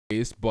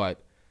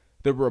but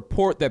the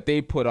report that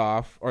they put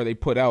out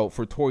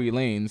for Tory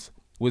Lanez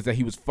was that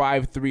he was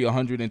 5'3",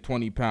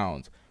 120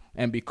 pounds.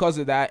 And because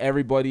of that,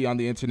 everybody on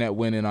the internet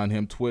went in on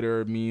him.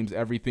 Twitter, memes,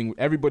 everything.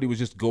 Everybody was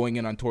just going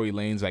in on Tory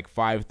Lanez, like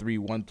 5'3",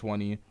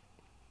 120,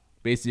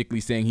 basically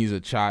saying he's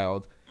a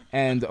child.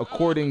 And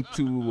according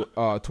to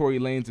Tory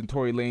Lanez and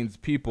Tory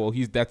Lanez people,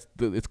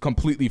 it's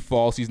completely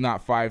false. He's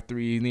not 5'3",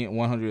 he ain't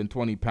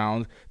 120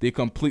 pounds. They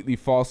completely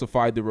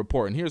falsified the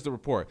report. And here's the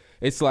report.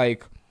 It's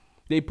like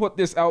they put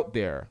this out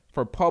there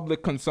for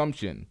public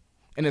consumption.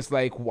 And it's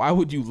like, why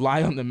would you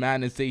lie on the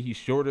man and say he's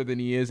shorter than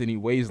he is and he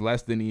weighs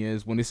less than he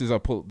is when this is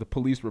the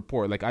police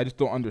report? Like, I just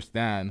don't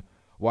understand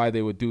why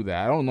they would do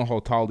that. I don't know how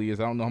tall he is.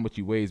 I don't know how much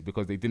he weighs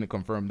because they didn't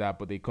confirm that,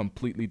 but they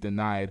completely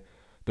denied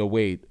the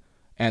weight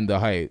and the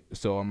height.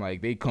 So I'm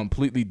like, they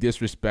completely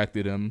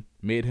disrespected him,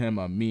 made him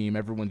a meme.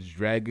 Everyone's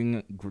dragging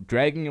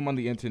him on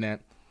the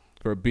internet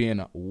for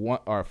being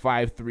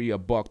 5'3", a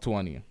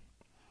 $120.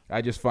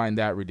 I just find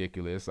that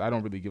ridiculous. I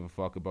don't really give a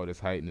fuck about his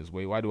height and his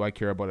weight. Why do I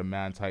care about a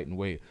man's height and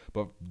weight?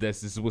 But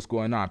this is what's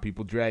going on.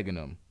 People dragging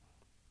him.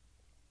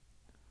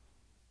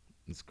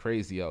 It's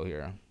crazy out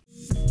here.